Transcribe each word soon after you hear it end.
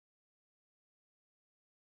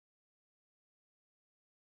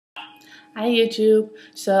Hi YouTube.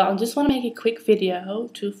 So I just want to make a quick video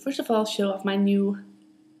to first of all show off my new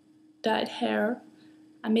dyed hair.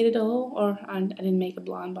 I made it all, or I didn't make it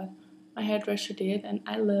blonde, but my hairdresser did, and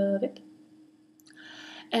I love it.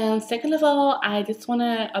 And second of all, I just want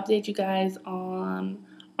to update you guys on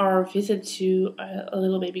our visit to a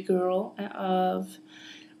little baby girl of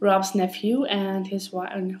Rob's nephew and his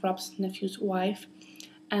wife, and Rob's nephew's wife,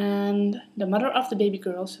 and the mother of the baby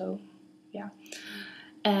girl. So yeah.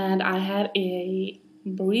 And I had a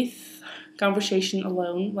brief conversation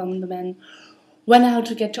alone when the man went out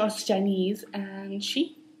to get us Chinese, and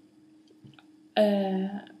she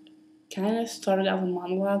kind of started out a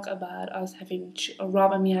monologue about us having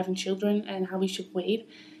Rob and me having children and how we should wait.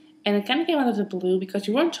 And it kind of came out of the blue because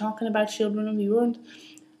we weren't talking about children.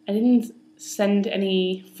 I didn't send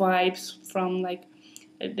any vibes from like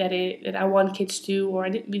that I want kids to, or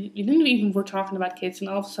we didn't even were talking about kids, and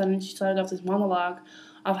all of a sudden she started off this monologue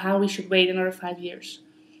of how we should wait another 5 years.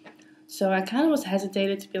 So I kind of was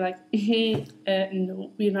hesitated to be like,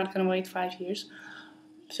 no, we're not gonna wait 5 years.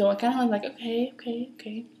 So I kind of was like,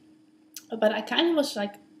 okay. But I kind of was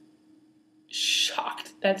like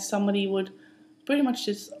shocked that somebody would pretty much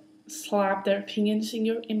just slap their opinions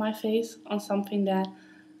in my face on something that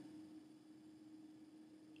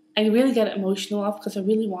I really get emotional of, because I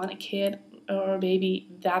really want a kid or a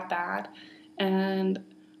baby that bad. And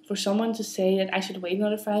for someone to say that I should wait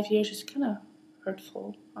another 5 years is kind of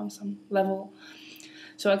hurtful on some level.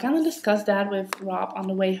 So I kind of discussed that with Rob on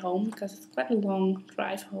the way home, because it's quite a long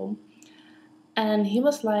drive home. And he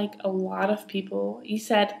was like, he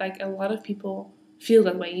said like a lot of people feel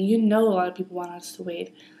that way. And you know a lot of people want us to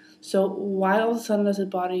wait. So why all of a sudden does it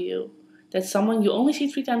bother you that someone you only see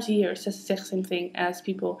 3 times a year says the exact same thing as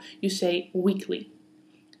people you say weekly?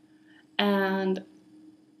 And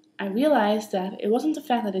I realized that it wasn't the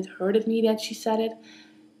fact that it hurted me that she said it,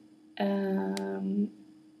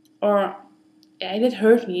 or it did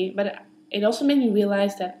hurt me, but it also made me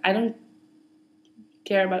realize that I don't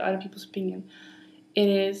care about other people's opinion. It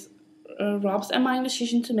is Rob's and my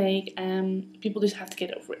decision to make, and people just have to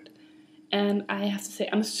get over it. And I have to say,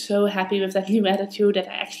 I'm so happy with that new attitude that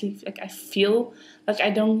I actually I feel like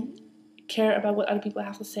I don't care about what other people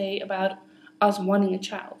have to say about us wanting a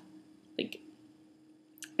child. Like,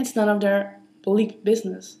 it's none of their bleak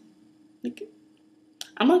business. Like,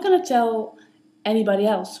 I'm not gonna tell anybody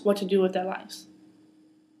else what to do with their lives.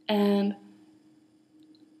 And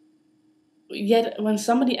yet, when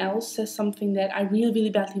somebody else says something that I really, really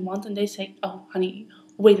badly want, and they say, "Oh, honey,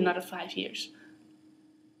 wait another 5 years,"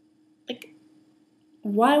 like,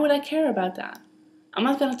 why would I care about that? I'm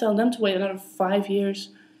not gonna tell them to wait another 5 years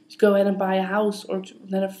to go ahead and buy a house, or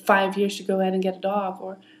another 5 years to go ahead and get a dog,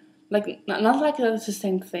 or like not like that's the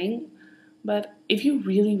same thing. But if you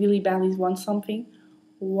really, really badly want something,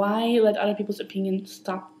 why let other people's opinion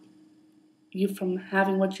stop you from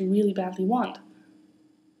having what you really badly want?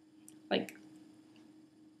 Like,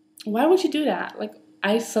 why would you do that? Like,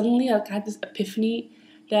 I suddenly had this epiphany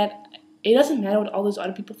that it doesn't matter what all those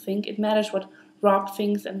other people think. It matters what Rob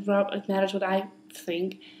thinks, and it matters what I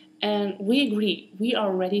think. And we agree. We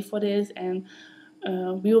are ready for this, and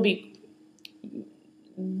we will be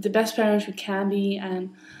the best parents we can be.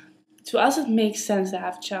 And to us, it makes sense to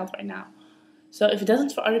have a child right now. So if it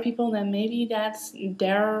doesn't for other people, then maybe that's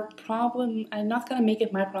their problem. I'm not gonna make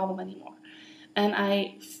it my problem anymore. And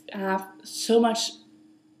I have so much.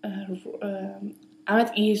 I'm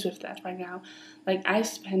at ease with that right now. Like, I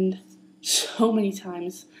spend so many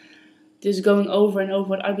times just going over and over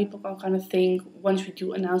what other people are gonna think once we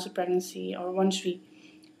do announce a pregnancy, or once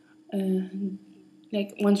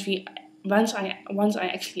I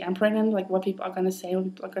actually am pregnant, like what people are gonna say, what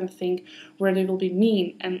people are gonna think, where they will be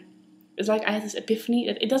mean. And it's like I had this epiphany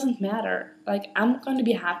that it doesn't matter. Like, I'm gonna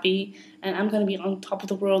be happy, and I'm gonna be on top of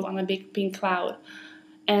the world on a big pink cloud,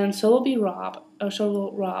 and so will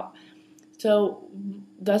Rob. So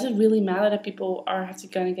does it really matter that people have to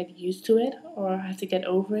kind of get used to it, or have to get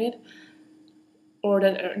over it, or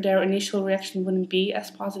that their initial reaction wouldn't be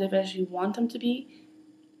as positive as you want them to be?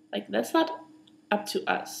 Like, that's not up to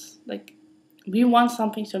us. Like, we want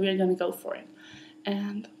something, so we're gonna go for it.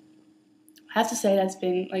 And I have to say that's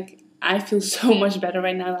been like, I feel so much better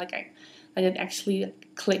right now. Like it actually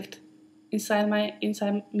clicked inside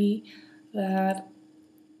me that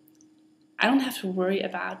I don't have to worry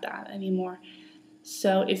about that anymore.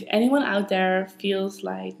 So if anyone out there feels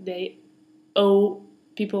like they owe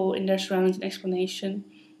people in their surroundings an explanation,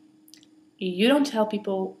 you don't tell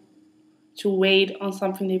people to wait on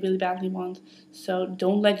something they really badly want. So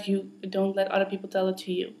don't let other people tell it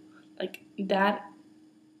to you. Like, that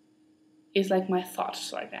is like my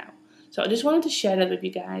thoughts right now. So I just wanted to share that with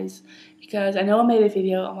you guys, because I know I made a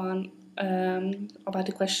video on about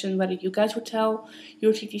the question whether you guys would tell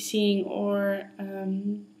you're TTCing or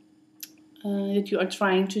that you are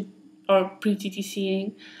trying to, or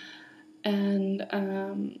pre-TTCing, and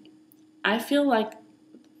I feel like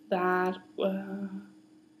that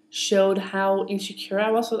showed how insecure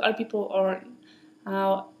I was with other people, or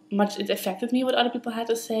how much it affected me what other people had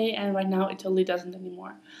to say, and right now it totally doesn't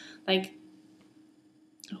anymore. Like,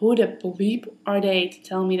 who the bleep are they to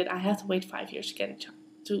tell me that I have to wait 5 years to get a child,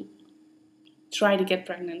 to try to get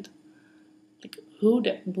pregnant? Like, who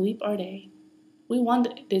the bleep are they? We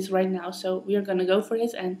want this right now, so we are gonna go for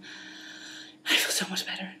this, and I feel so much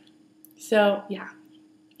better. So yeah.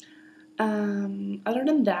 Other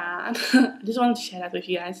than that, I just wanted to share that with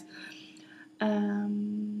you guys.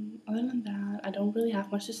 Other than that, I don't really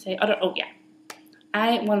have much to say. Oh yeah,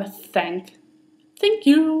 I want to thank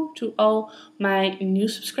you to all my new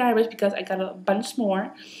subscribers, because I got a bunch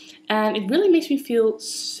more, and it really makes me feel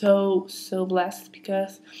so blessed,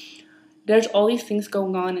 because there's all these things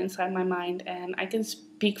going on inside my mind, and I can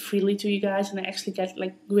speak freely to you guys, and I actually get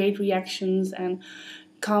like great reactions and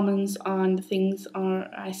comments on the things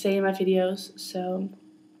I say in my videos. So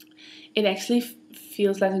it actually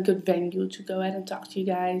feels like a good venue to go ahead and talk to you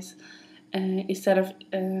guys, instead of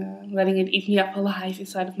letting it eat me up alive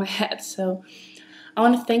inside of my head. So I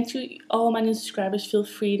want to thank you all my new subscribers. Feel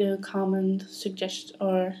free to comment, suggest,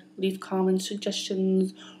 or leave comments,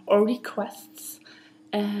 suggestions, or requests.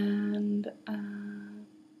 And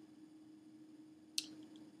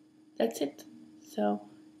that's it. So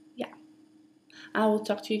yeah, I will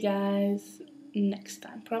talk to you guys next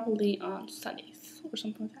time, probably on Sundays or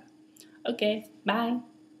something like that. Okay, bye.